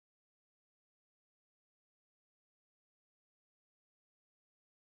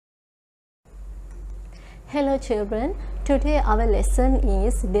Hello children, today our lesson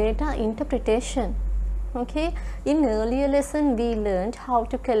is data interpretation. Okay, in earlier lesson we learned how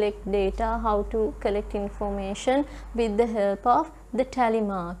to collect data, how to collect information with the help of the tally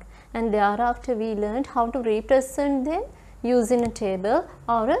mark, and thereafter we learned how to represent them using a table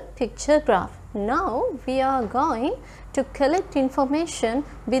or a picture graph. Now we are going to collect information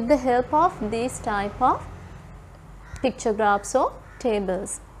with the help of these type of picture graphs or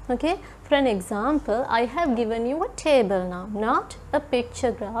tables. Okay, for an example, I have given you a table now, not a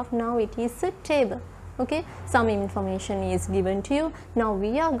picture graph. Now it is a table. Okay, some information is given to you. Now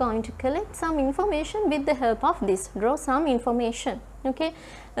we are going to collect some information with the help of this. Draw some information. Okay,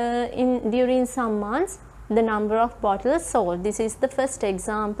 during some months, the number of bottles sold. This is the first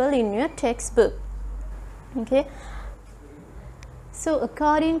example in your textbook. Okay, so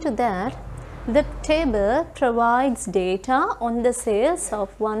according to that, the table provides data on the sales of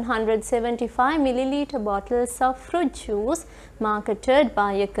 175 milliliter bottles of fruit juice marketed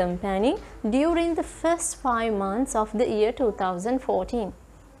by a company during the first 5 months of the year 2014.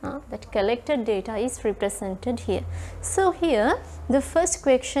 That collected data is represented here. So here the first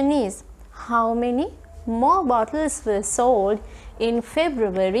question is, how many more bottles were sold in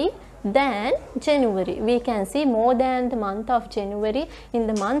February than January? We can see more than the month of January. In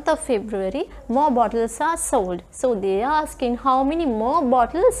the month of February, more bottles are sold. So they are asking how many more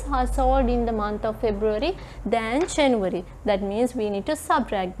bottles are sold in the month of February than January. That means we need to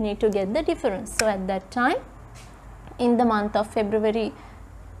subtract, need to get the difference. So at that time, in the month of February,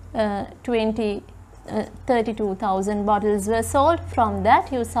 32,000 bottles were sold. From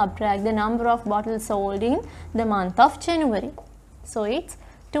that you subtract the number of bottles sold in the month of January. So it's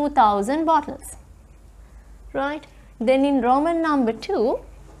 2,000 bottles, right? Then in Roman number 2,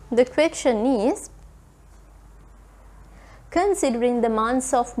 the question is, considering the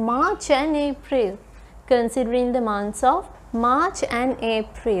months of March and April,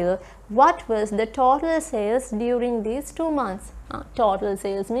 what was the total sales during these 2 months? Total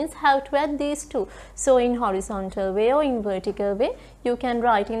sales means have to add these two. So in horizontal way or in vertical way, you can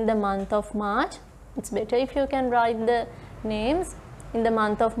write in the month of March. It's better if you can write the names. In the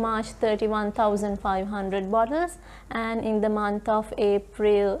month of March, 31,500 bottles, and in the month of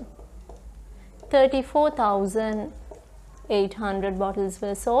April, 34,800 bottles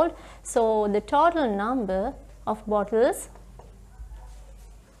were sold. So the total number of bottles,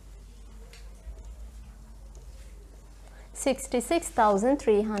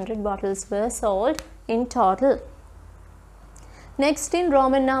 66,300 bottles were sold in total. Next in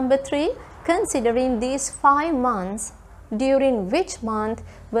Roman number 3, considering these 5 months, during which month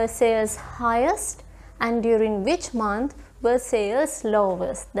were sales highest and during which month were sales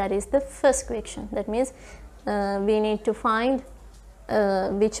lowest? That is the first question. That means we need to find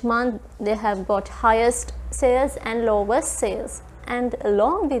which month they have got highest sales and lowest sales. And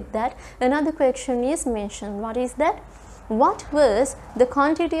along with that, another question is mentioned. What is that? What was the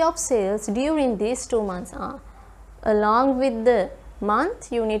quantity of sales during these 2 months? Along with the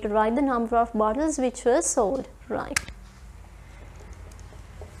month, you need to write the number of bottles which were sold. Right.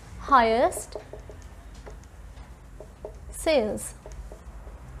 Highest sales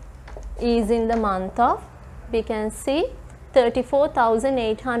is in the month of, we can see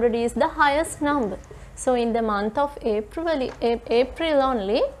 34,800 is the highest number. So in the month of April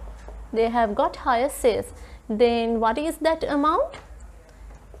only they have got highest sales. Then what is that amount?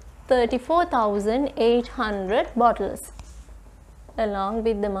 34,800 bottles. Along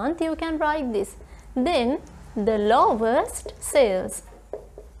with the month you can write this. Then the lowest sales.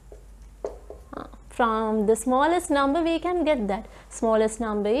 From the smallest number we can get that. Smallest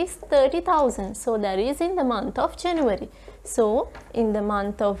number is 30,000. So that is in the month of January. So in the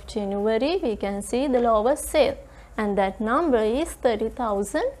month of January we can see the lowest sale, and that number is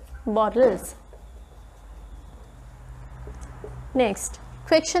 30,000 bottles. Next,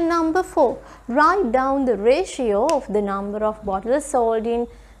 question number 4. Write down the ratio of the number of bottles sold in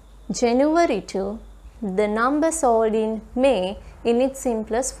January to the number sold in May in its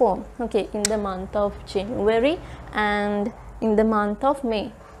simplest form. Okay, in the month of January and in the month of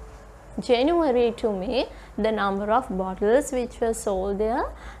May. January to May, the number of bottles which were sold there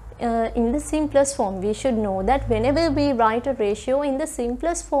in the simplest form. We should know that whenever we write a ratio in the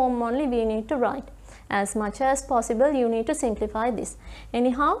simplest form only we need to write. As much as possible you need to simplify this.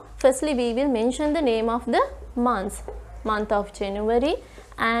 Anyhow, firstly we will mention the name of the months. Month of January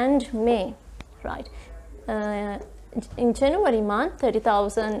and May. Right. In January month,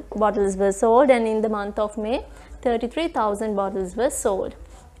 30,000 bottles were sold, and in the month of May, 33,000 bottles were sold.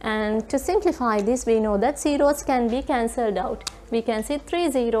 And to simplify this, we know that zeros can be cancelled out. We can see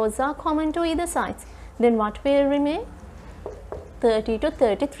 3 zeros are common to either sides. Then what will remain? 30 to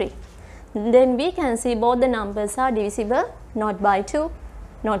 33. Then we can see both the numbers are divisible, not by 2,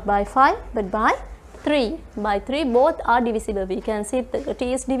 not by 5, but by 3. By 3 both are divisible. We can see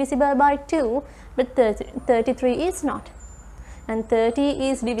 30 is divisible by 2, but 33 is not. And 30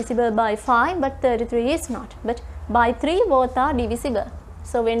 is divisible by 5, but 33 is not. But by 3 both are divisible.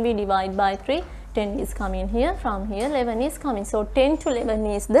 So when we divide by 3, 10 is coming here, from here 11 is coming. So 10 to 11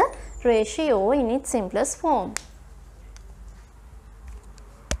 is the ratio in its simplest form.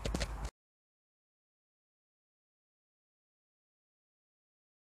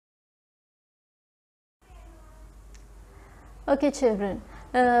 Okay children,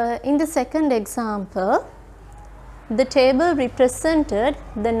 in the second example, the table represented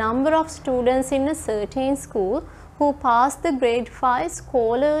the number of students in a certain school who passed the grade 5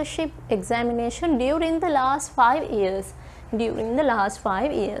 scholarship examination during the last 5 years.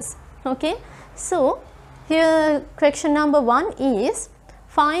 Okay, so here question number 1 is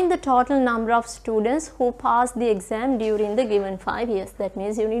find the total number of students who passed the exam during the given 5 years. That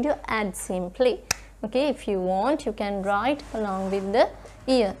means you need to add simply. Okay, if you want, you can write along with the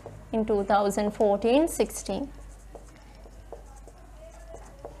year in 2014-16.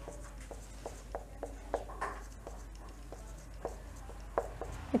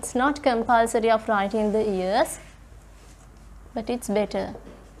 It's not compulsory of writing the years, but it's better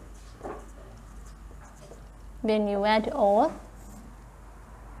when you add all.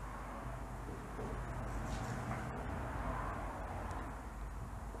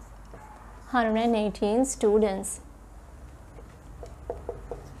 (118 students).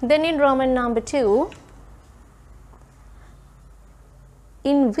 Then in Roman number 2,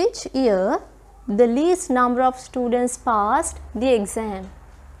 in which year the least number of students passed the exam?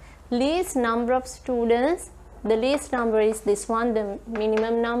 Least number of students, the least number is this one, the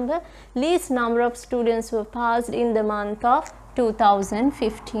minimum number. Least number of students were passed in the month of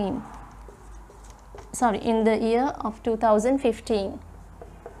 2015. Sorry, in the year of 2015.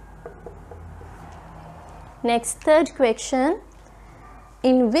 Next, third question,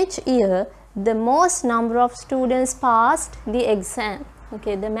 in which year the most number of students passed the exam?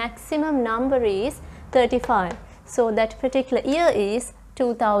 Okay, the maximum number is 35. So that particular year is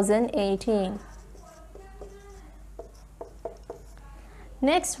 2018.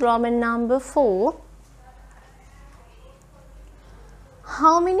 Next, Roman number 4.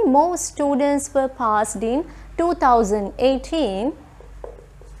 How many more students were passed in 2018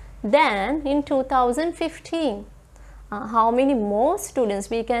 than in 2015? How many more students?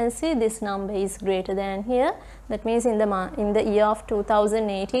 We can see this number is greater than here. That means in the year of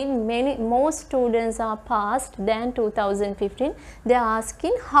 2018, many more students are passed than 2015. They are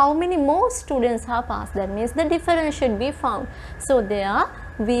asking how many more students are passed. That means the difference should be found. So there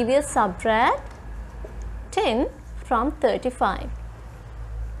we will subtract 10 from 35.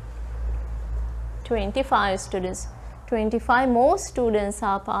 25 students. 25 more students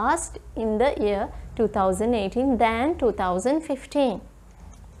are passed in the year 2018 than 2015.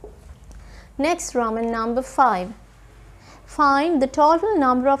 Next, Roman number 5. Find the total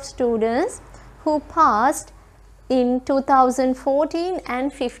number of students who passed in 2014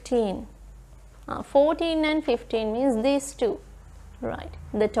 and 15. 14 and 15 means these two, right?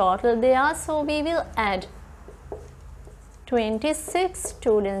 The total they are, so we will add 26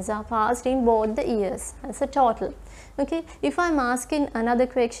 students are passed in both the years as a total. Okay, if I am asking another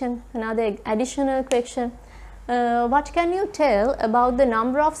question, another additional question, what can you tell about the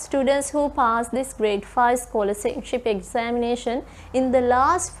number of students who passed this grade 5 scholarship examination in the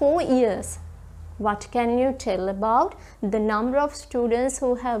last 4 years? What can you tell about the number of students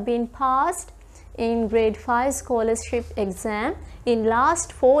who have been passed in grade 5 scholarship exam in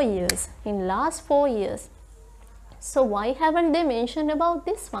last 4 years? In last 4 years. So why haven't they mentioned about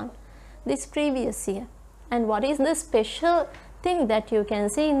this one, this previous year? And what is the special thing that you can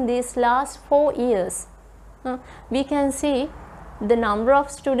see in these last 4 years? We can see the number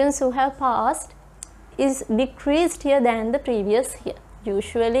of students who have passed is decreased here than the previous year.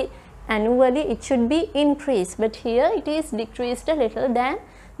 Usually annually it should be increased, but here it is decreased a little than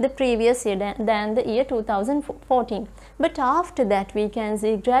the previous year, than the year 2014. But after that we can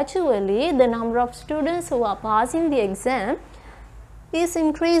see gradually the number of students who are passing the exam is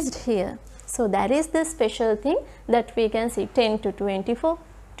increased here. So that is the special thing that we can see, 10 to 24,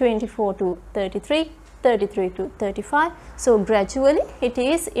 24 to 33, 33 to 35. So gradually it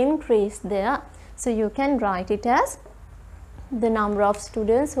is increased there. So you can write it as the number of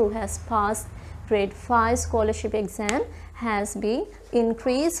students who has passed grade 5 scholarship exam has been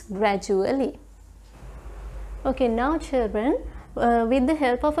increased gradually. Okay, now children, with the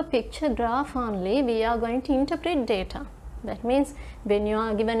help of a picture graph only, we are going to interpret data. That means when you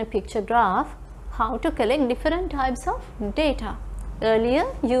are given a picture graph, how to collect different types of data. Earlier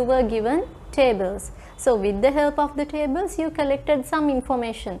you were given tables. So with the help of the tables, you collected some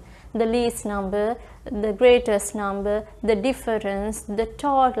information. The least number, the greatest number, the difference, the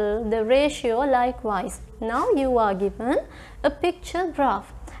total, the ratio, likewise. Now you are given a picture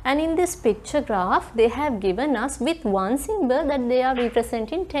graph. And in this picture graph, they have given us with one symbol that they are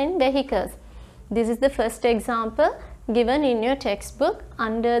representing 10 vehicles. This is the first example given in your textbook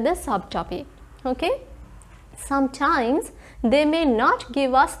under the subtopic. Okay. Sometimes they may not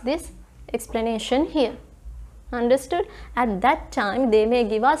give us this explanation here. Understood? At that time they may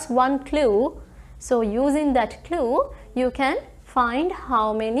give us one clue. So using that clue, you can find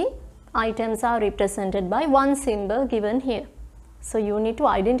how many items are represented by one symbol given here. So you need to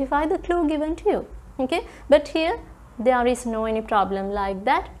identify the clue given to you. Okay, but here there is no any problem like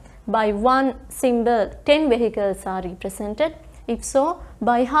that. By one symbol 10 vehicles are represented. If so,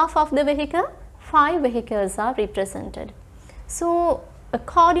 by half of the vehicle 5 vehicles are represented. So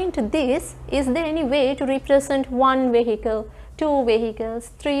according to this, is there any way to represent one vehicle, 2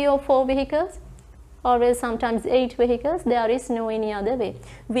 vehicles, 3 or 4 vehicles, or else sometimes 8 vehicles? There is no any other way.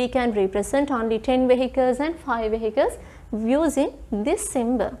 We can represent only 10 vehicles and 5 vehicles using this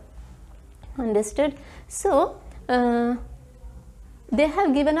symbol. Understood? So they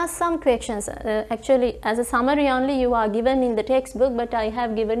have given us some questions. Actually, as a summary only you are given in the textbook, but I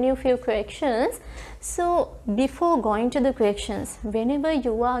have given you few questions. So before going to the questions, whenever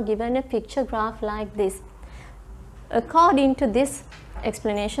you are given a picture graph like this, according to this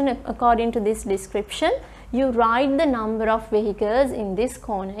explanation, according to this description, you write the number of vehicles in this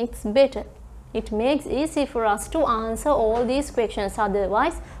corner. It's better. It makes easy for us to answer all these questions.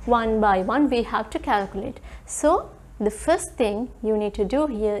 Otherwise, one by one we have to calculate. So the first thing you need to do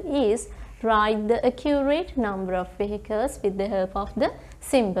here is write the accurate number of vehicles with the help of the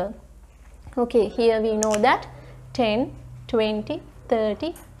symbol. Okay, here we know that 10, 20,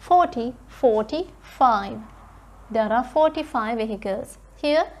 30, 40, 45. There are 45 vehicles.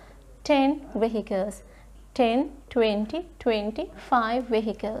 Here 10 vehicles. 10, 20, 25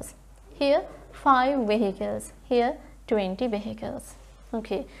 vehicles. Here 5 vehicles. Here 20 vehicles.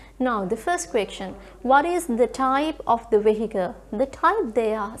 Okay, now the first question, what is the type of the vehicle? The type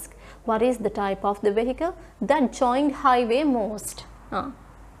they ask. What is the type of the vehicle that joined highway most?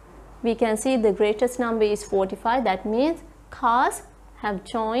 We can see the greatest number is 45. That means cars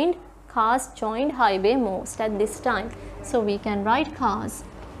joined highway most at this time. So we can write cars.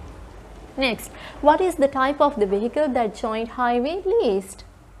 Next, what is the type of the vehicle that joined highway least?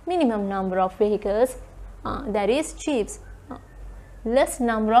 Minimum number of vehicles, that is jeeps. Less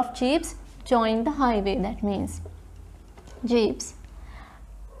number of jeeps join the highway, that means jeeps.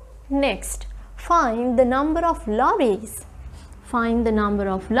 Next, find the number of lorries. Find the number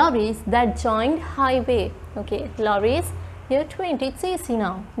of lorries that joined highway. Okay, lorries, here 20, it's easy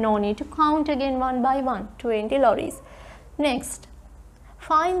now. No need to count again one by one, 20 lorries. Next,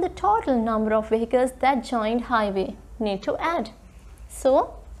 find the total number of vehicles that joined highway. Need to add.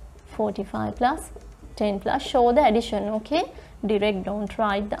 So, 45 plus 10 plus, show the addition, okay? Direct, don't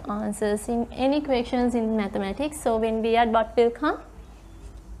write the answers in any questions in mathematics. So when we add, what will come?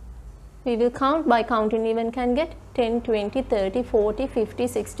 We will count. By counting even can get 10, 20, 30, 40, 50,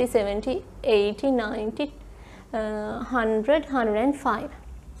 60, 70, 80, 90, 100, 105.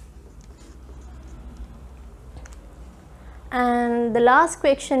 And the last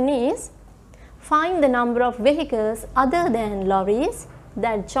question is, find the number of vehicles other than lorries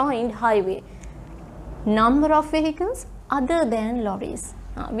that joined highway. Number of vehicles other than lorries.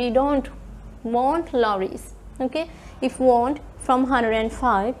 We don't want lorries. Okay, if want from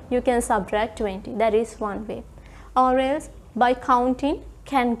 105, you can subtract 20. That is one way. Or else by counting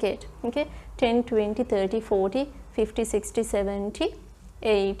can get. Okay, 10, 20, 30, 40, 50, 60, 70,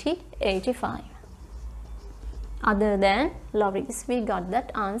 80, 85. Other than lorries. We got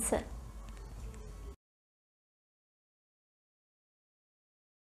that answer.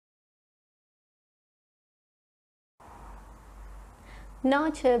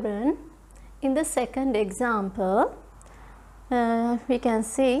 Now children, in the second example, we can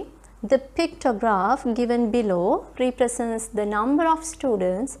see the pictograph given below represents the number of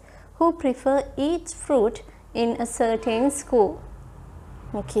students who prefer each fruit in a certain school.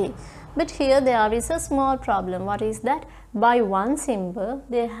 Okay, but here there is a small problem. What is that? By one symbol,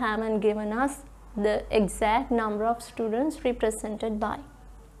 they haven't given us the exact number of students represented by.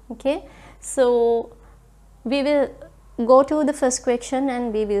 Okay, so we will go to the first question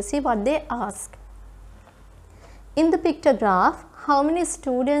and we will see what they ask. In the pictograph, how many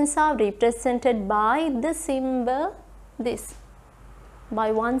students are represented by the symbol this?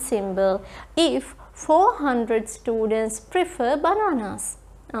 By one symbol. If 400 students prefer bananas.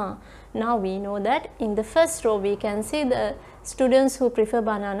 Now we know that in the first row we can see the students who prefer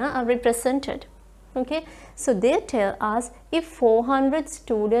banana are represented. Okay, so they tell us if 400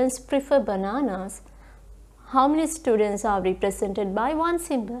 students prefer bananas, how many students are represented by one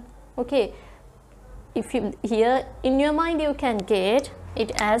symbol? Okay, if you here in your mind you can get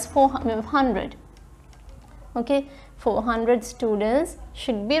it as 400. Okay, 400 students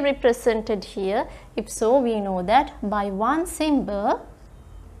should be represented here. If so, we know that by one symbol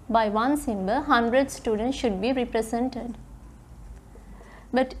 100 students should be represented.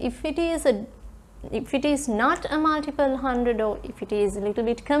 But if it is not a multiple hundred, or if it is a little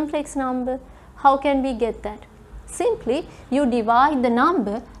bit complex number, how can we get that? Simply you divide the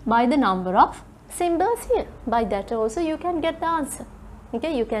number by the number of symbols here. By that also you can get the answer.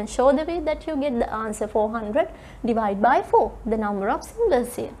 Okay, you can show the way that you get the answer 400 divided by 4, the number of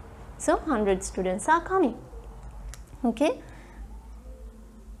symbols here. So 100 students are coming. Okay.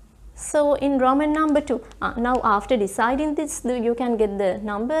 So in Roman number 2, now after deciding this, you can get the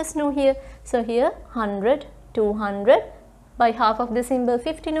numbers now here. So here 100, 200, by half of the symbol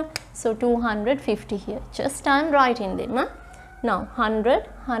 50 now. So 250 here. Just I am writing them. Now 100,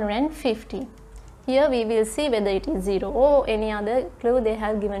 150. Here we will see whether it is 0 or any other clue they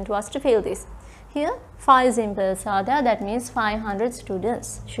have given to us to fill this. Here 5 symbols are there, that means 500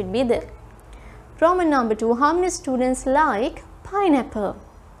 students should be there. Roman number 2, how many students like pineapple?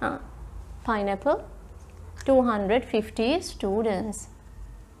 Pineapple, 250 students.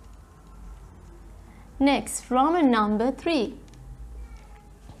 Next, Roman number 3.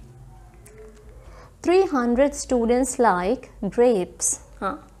 300 students like grapes.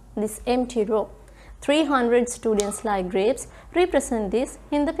 This empty row. 300 students like grapes. Represent this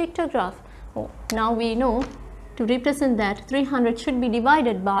in the pictograph. Now we know to represent that 300 should be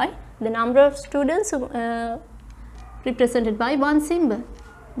divided by the number of students represented by one symbol.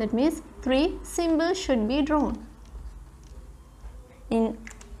 That means 3 symbols should be drawn.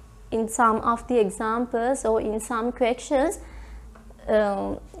 In some of the examples or in some questions,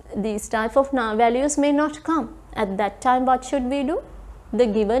 these type of values may not come. At that time, what should we do? The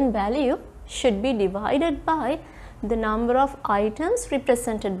given value should be divided by the number of items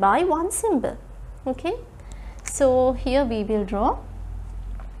represented by one symbol. Okay. So here we will draw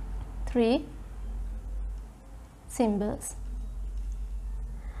 3 symbols.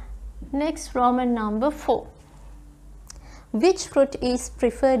 Next, Roman number 4. Which fruit is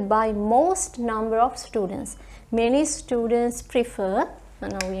preferred by most number of students? Many students prefer,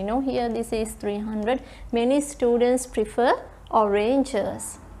 now we know here this is 300, many students prefer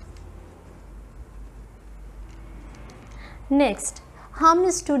oranges. Next, how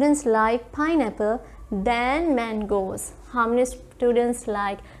many students like pineapple than mangoes? How many students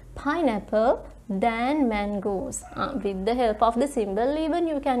like pineapple than mangoes? With the help of the symbol even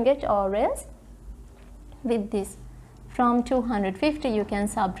you can get orange with this. From 250 you can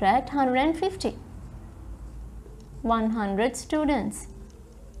subtract 150. 100 students.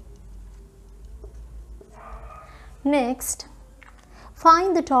 Next,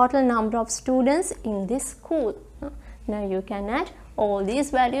 find the total number of students in this school. Now you can add all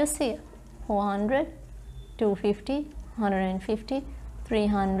these values here. 400, 250, 150,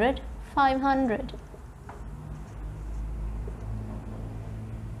 300, 500.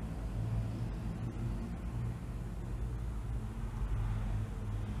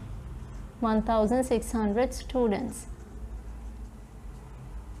 (1,600 students).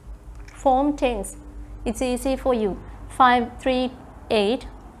 Form tens. It's easy for you. 5, 3, 8.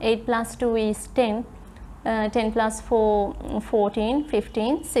 8 plus 2 is 10. 10 plus 4, 14,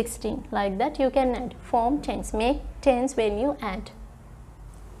 15, 16. Like that you can add. Form tens. Make tens when you add.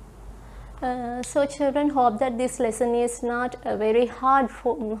 So children, hope that this lesson is not a very hard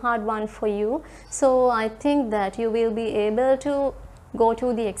one for you. So I think that you will be able to go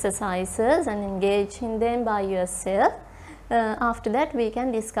to the exercises and engage in them by yourself. After that we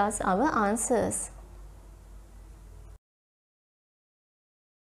can discuss our answers.